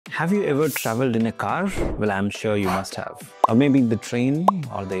Have you ever traveled in a car? Well, I'm sure you must have. Or maybe the train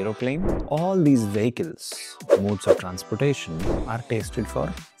or the aeroplane. All these vehicles, modes of transportation, are tested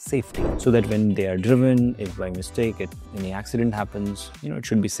for safety. So that when they are driven, if by mistake any accident happens, it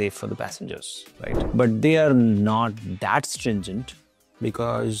should be safe for the passengers, right? But they are not that stringent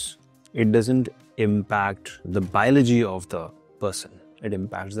because it doesn't impact the biology of the person. It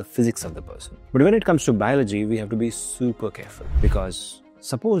impacts the physics of the person. But when it comes to biology, we have to be super careful because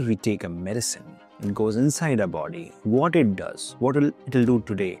suppose we take a medicine, it goes inside our body, what it does, what it'll do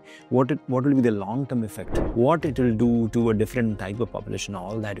today, what will be the long-term effect, what it will do to a different type of population,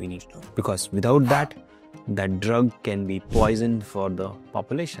 all that we need to know. Because without that drug can be poison for the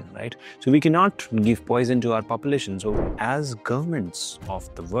population, right? So we cannot give poison to our population. So as governments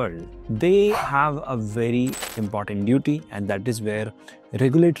of the world, they have a very important duty, and that is where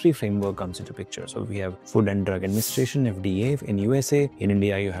regulatory framework comes into picture. So we have Food and Drug Administration, FDA in USA. In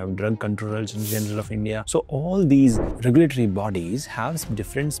India, you have Drug Controllers in General of India. So all these regulatory bodies have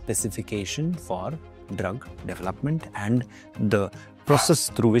different specification for drug development and the process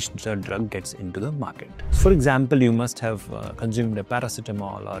through which the drug gets into the market. For example, you must have consumed a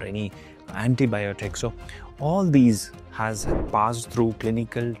paracetamol or any antibiotic. So all these has passed through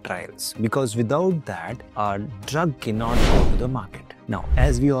clinical trials, because without that, a drug cannot go to the market. Now,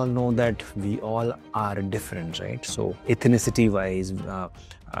 as we all know that we all are different, right? So ethnicity-wise,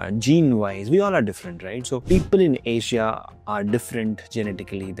 gene-wise, we all are different, right? So people in Asia are different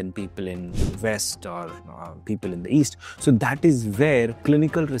genetically than people in West or people in the East. So that is where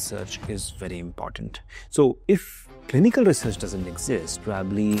clinical research is very important. So if clinical research doesn't exist,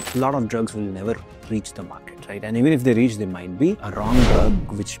 probably a lot of drugs will never reach the market, right? And even if they reach, they might be a wrong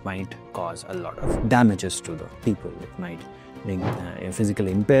drug, which might cause a lot of damages to the people. It might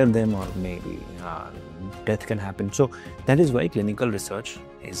physically impair them, or maybe death can happen. So that is why clinical research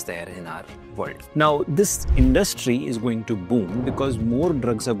is there in our world. Now, this industry is going to boom because more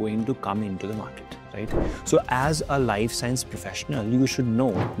drugs are going to come into the market, right? So as a life science professional, you should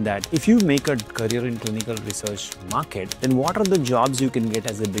know that if you make a career in clinical research market, then what are the jobs you can get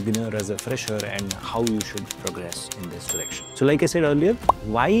as a beginner, as a fresher, and how you should progress in this direction. So like I said earlier,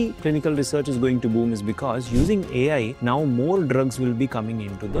 why clinical research is going to boom is because using AI, now more drugs will be coming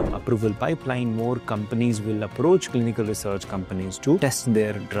into the approval pipeline. More companies will approach clinical research companies to test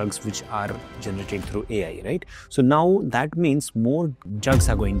their drugs which are generated through AI, right? So now that means more drugs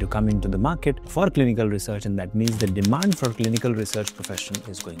are going to come into the market for clinical research, and that means the demand for clinical research profession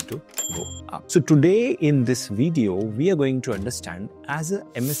is going to go up. So today in this video, we are going to understand as a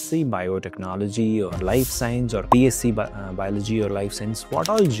MSc Biotechnology or Life Science or BSc Biology or Life Science, what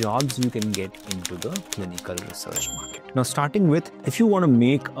all jobs you can get into the clinical research market. Now, starting with, if you want to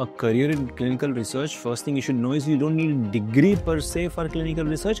make a career in clinical research, first thing you should know is you don't need a degree per se for clinical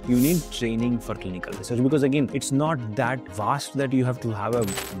research. You need training for clinical research, because again, it's not that vast that you have to have a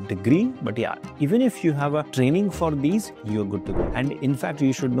degree, but yeah, even if you have a training for these, you're good to go. And in fact,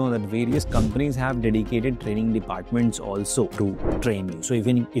 you should know that various companies have dedicated training departments also to train you. So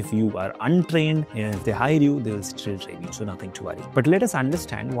even if you are untrained, and if they hire you, they will still train you. So nothing to worry. But let us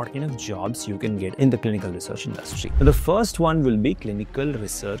understand what kind of jobs you can get in the clinical research industry. Now, the first one will be Clinical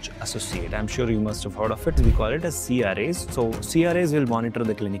Research Associate. I'm sure you must have heard of it. We call it as CRAs. So CRAs will monitor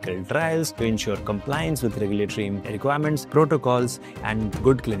the clinical trials to ensure compliance with regulatory requirements, protocols, and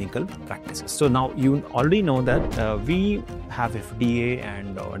good clinical practices. So now you already know that we have FDA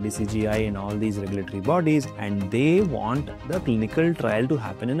and DCGI and all these regulatory bodies, and they want the clinical trial to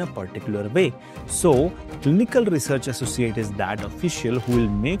happen in a particular way. So Clinical Research Associate is that official who will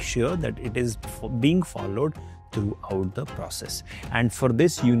make sure that it is being followed throughout the process. And for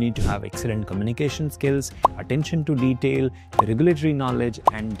this, you need to have excellent communication skills, attention to detail, regulatory knowledge,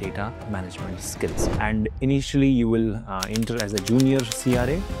 and data management skills. And initially, you will enter as a junior CRA,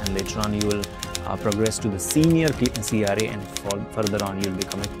 and later on, you will progress to the senior CRA, and further on, you'll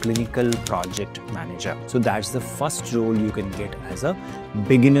become a clinical project manager. So that's the first role you can get as a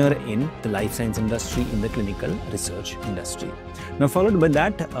beginner in the life science industry, in the clinical research industry. Now, followed by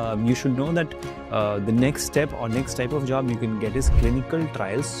that, you should know that the next step or next type of job you can get is clinical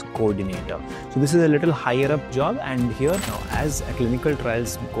trials coordinator. So this is a little higher up job, and here now as a clinical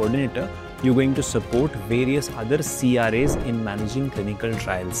trials coordinator, You're going to support various other CRAs in managing clinical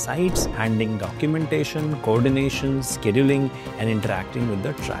trial sites, handling documentation, coordination, scheduling, and interacting with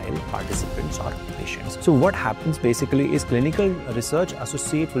the trial participants or patients. So what happens basically is clinical research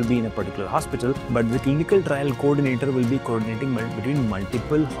associate will be in a particular hospital, but the clinical trial coordinator will be coordinating between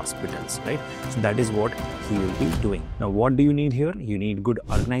multiple hospitals, right? So that is what he will be doing. Now, what do you need here? You need good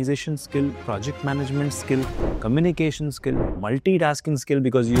organization skill, project management skill, communication skill, multitasking skill,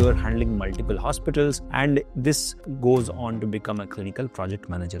 because you are handling multiple hospitals, and this goes on to become a clinical project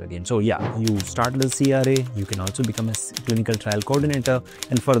manager again. So yeah, you start as a CRA, you can also become a clinical trial coordinator,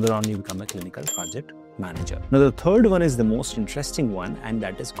 and further on you become a clinical project manager. Now the third one is the most interesting one, and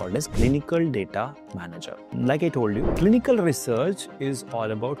that is called as clinical data manager. Like I told you, clinical research is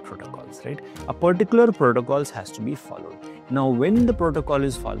all about protocols, right? A particular protocols has to be followed. Now when the protocol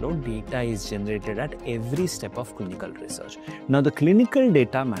is followed, data is generated at every step of clinical research. Now the clinical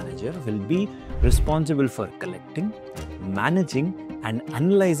data manager will be responsible for collecting, managing, and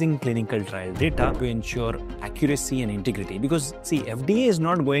analyzing clinical trial data to ensure accuracy and integrity. Because see, FDA is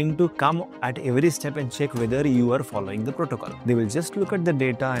not going to come at every step and check whether you are following the protocol. They will just look at the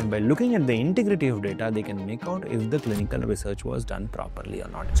data, and by looking at the integrity of data, they can make out if the clinical research was done properly or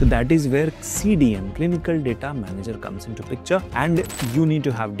not. So that is where CDM, clinical data manager, comes into picture. And you need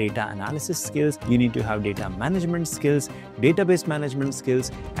to have data analysis skills, you need to have data management skills, database management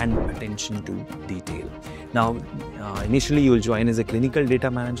skills, and attention to detail. Now, initially you will join as a clinical data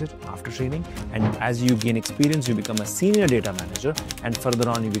manager after training, and as you gain experience, you become a senior data manager, and further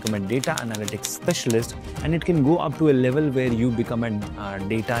on you become a data analytics specialist, and it can go up to a level where you become a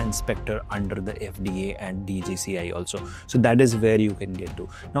data inspector under the FDA and DGCI also. So that is where you can get to.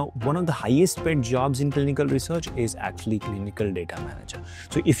 Now, one of the highest paid jobs in clinical research is actually clinical data manager.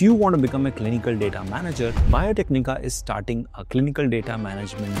 So if you want to become a clinical data manager, Biotecnika is starting a clinical data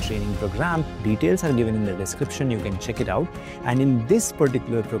management training program. Details are given in the description, you can check it out. And in this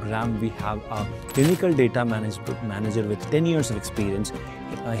particular program, we have a clinical data manager with 10 years of experience.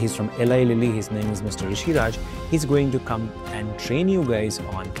 He's from Eli Lilly. His name is Mr. Rishiraj. He's going to come and train you guys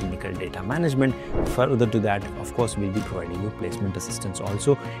on clinical data management. Further to that, of course, we'll be providing you placement assistance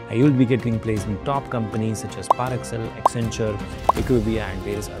also. You'll be getting placed in top companies such as Parexel, Accenture, Equivia, and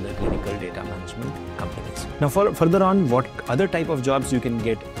various other clinical data management companies. Now, further on, what other type of jobs you can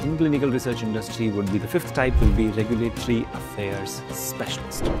get in clinical research industry would be the fifth type will be regulatory affairs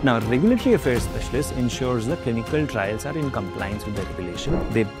specialist. Now, regulatory affairs specialist ensures the clinical trials are in compliance with the regulation.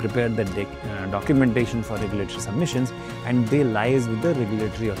 They prepare the documentation for regulatory submissions, and they liaise with the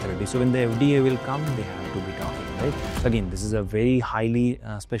regulatory authority. So when the FDA will come, they have to be talking, right? So again, this is a very highly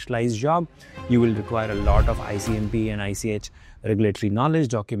specialized job. You will require a lot of ICMP and ICH regulatory knowledge,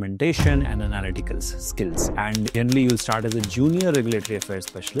 documentation, and analytical skills. And generally, you will start as a junior regulatory affairs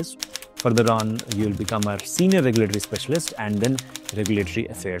specialist. Further on, you will become a senior regulatory specialist and then regulatory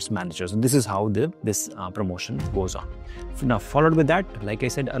affairs manager. So this is how this promotion goes on. Now, followed with that, like I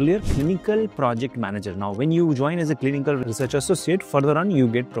said earlier, clinical project manager. Now, when you join as a clinical research associate, further on, you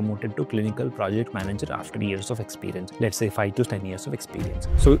get promoted to clinical project manager after years of experience. Let's say 5 to 10 years of experience.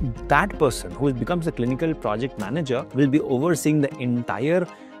 So that person who becomes a clinical project manager will be overseeing the entire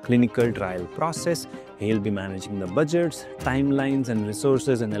clinical trial process. He'll be managing the budgets, timelines, and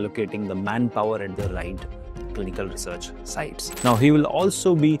resources, and allocating the manpower at the right clinical research sites. Now, he will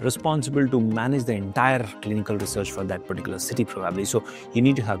also be responsible to manage the entire clinical research for that particular city probably. So you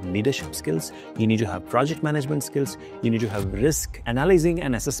need to have leadership skills, you need to have project management skills, you need to have risk analyzing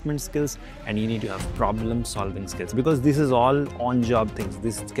and assessment skills, and you need to have problem solving skills, because this is all on-job things.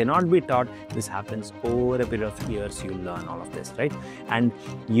 This cannot be taught. This happens over a period of years. You learn all of this, right? And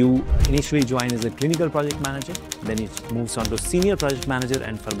you initially join as a clinical project manager, then it moves on to senior project manager,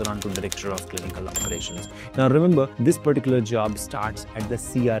 and further on to director of clinical operations. Now remember, this particular job starts at the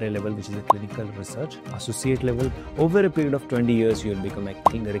CRA level, which is a clinical research associate level. Over a period of 20 years, you will become a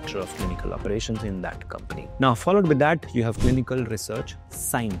director of clinical operations in that company. Now, followed with that, you have clinical research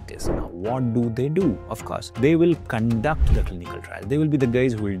scientists. Now, what do they do? Of course, they will conduct the clinical trial. They will be the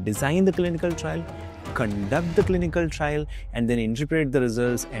guys who will design the clinical trial, conduct the clinical trial, and then interpret the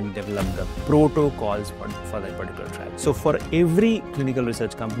results and develop the protocols for that particular trial. So for every clinical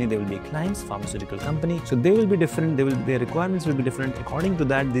research company, there will be clients, pharmaceutical company. So they will be different. Their requirements will be different. According to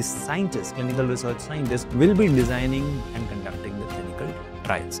that, these scientists, clinical research scientists, will be designing and conducting the clinical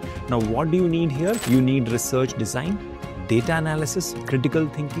trials. Now, what do you need here? You need research design, data analysis, critical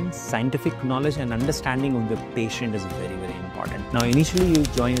thinking, scientific knowledge, and understanding of the patient is very, very important. important. Now, initially you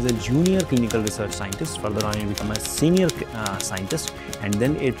join as a junior clinical research scientist. Further on, you become a senior scientist, and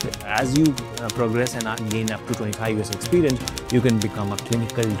then as you progress and gain up to 25 years experience, you can become a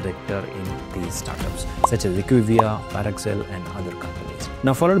clinical director in these startups such as Equivia, Paraxel, and other companies.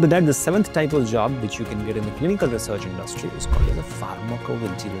 Now, followed by that, the seventh type of job which you can get in the clinical research industry is called as a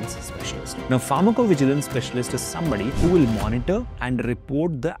pharmacovigilance specialist. Now, pharmacovigilance specialist is somebody who will monitor and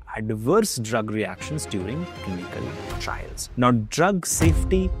report the adverse drug reactions during clinical trials. Now, drug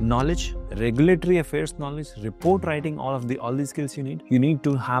safety knowledge, regulatory affairs knowledge, report writing, all these skills you need. You need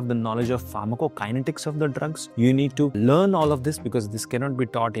to have the knowledge of pharmacokinetics of the drugs. You need to learn all of this because this cannot be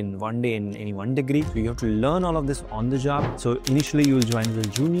taught in one day in any one degree. So you have to learn all of this on the job. So initially you will join as a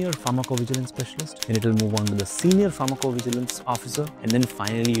junior pharmacovigilance specialist, and it will move on to the senior pharmacovigilance officer, and then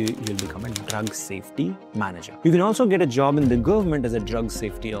finally you'll become a drug safety manager. You can also get a job in the government as a drug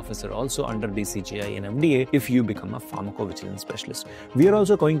safety officer also under DCGI and FDA if you become a pharmacovigilance specialist. We are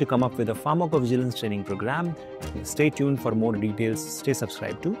also going to come up with a pharmacovigilance training program. Stay tuned for more details. Stay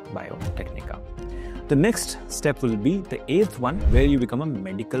subscribed to Biotecnika. The next step will be the eighth one, where you become a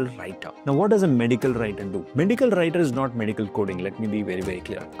medical writer. Now, what does a medical writer do? Medical writer is not medical coding. Let me be very, very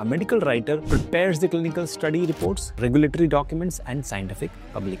clear. A medical writer prepares the clinical study reports, regulatory documents, and scientific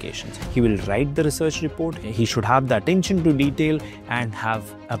publications. He will write the research report. He should have the attention to detail and have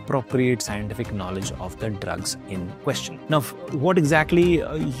appropriate scientific knowledge of the drugs in question. Now, what exactly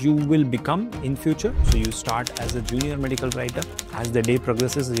you will become in future? So you start as a junior medical writer. As the day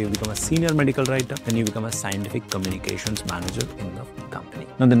progresses, you become a senior medical writer. Then you become a scientific communications manager in the company.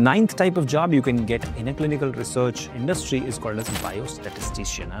 Now, the ninth type of job you can get in a clinical research industry is called as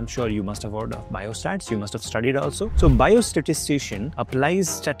biostatistician. I'm sure you must have heard of biostats. You must have studied also. So biostatistician applies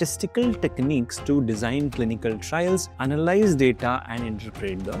statistical techniques to design clinical trials, analyze data, and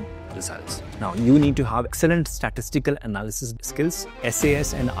interpret the results. Now, you need to have excellent statistical analysis skills,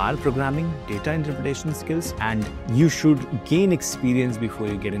 SAS and R programming, data interpretation skills, and you should gain experience before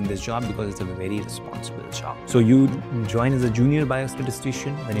you get in this job because it's a very responsible job. So you join as a junior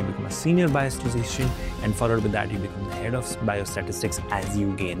biostatistician, then you become a senior biostatistician, and followed with that you become the head of biostatistics as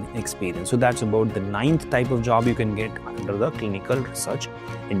you gain experience. So that's about the ninth type of job you can get under the clinical research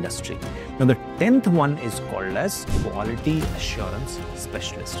industry. Now, the 10th one is called as quality assurance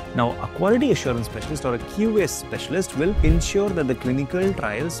specialist. Now, a quality assurance specialist or a QA specialist will ensure that the clinical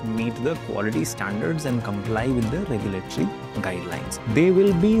trials meet the quality standards and comply with the regulatory guidelines. They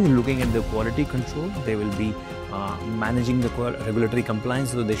will be looking at the quality control. They will be managing the regulatory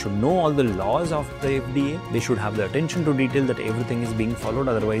compliance, so they should know all the laws of the FDA. They should have the attention to detail that everything is being followed.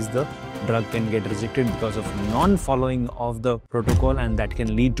 Otherwise, the drug can get rejected because of non-following of the protocol, and that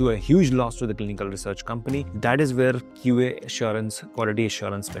can lead to a huge loss to the clinical research company. That is where QA assurance, quality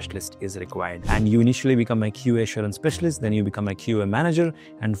assurance specialist is required. And you initially become a QA assurance specialist, then you become a QA manager,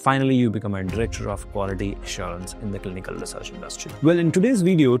 and finally you become a director of quality assurance in the clinical research industry. Well, in today's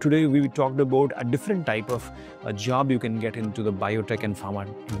video, we talked about a different type of a job you can get into the biotech and pharma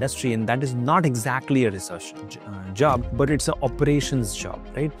industry, and that is not exactly a research job, but it's an operations job,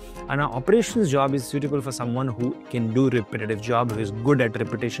 right? And an operations job is suitable for someone who can do repetitive job, who is good at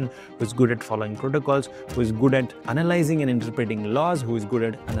repetition, who is good at following protocols, who is good at analyzing and interpreting laws, who is good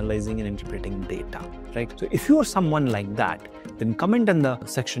at analyzing and interpreting data, right? So if you are someone like that, then comment in the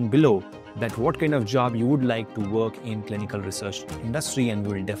section below that what kind of job you would like to work in clinical research industry, and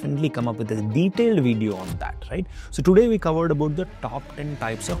we will definitely come up with a detailed video on that, right? So today we covered about the top 10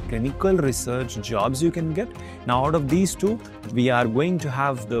 types of clinical research jobs you can get. Now, out of these two, we are going to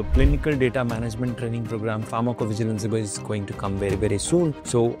have the clinical data management training program. Pharmacovigilance is going to come very, very soon.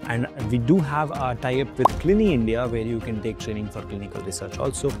 So, and we do have a tie-up with Clini India where you can take training for clinical research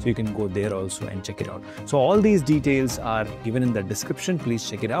also. So you can go there also and check it out. So all these details are given in the description. Please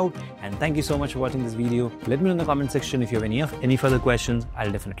check it out. And thank you so much for watching this video. Let me know in the comment section if you have any further questions.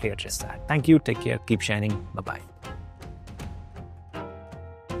 I'll definitely address that. Thank you. Take care. Keep shining. Bye-bye.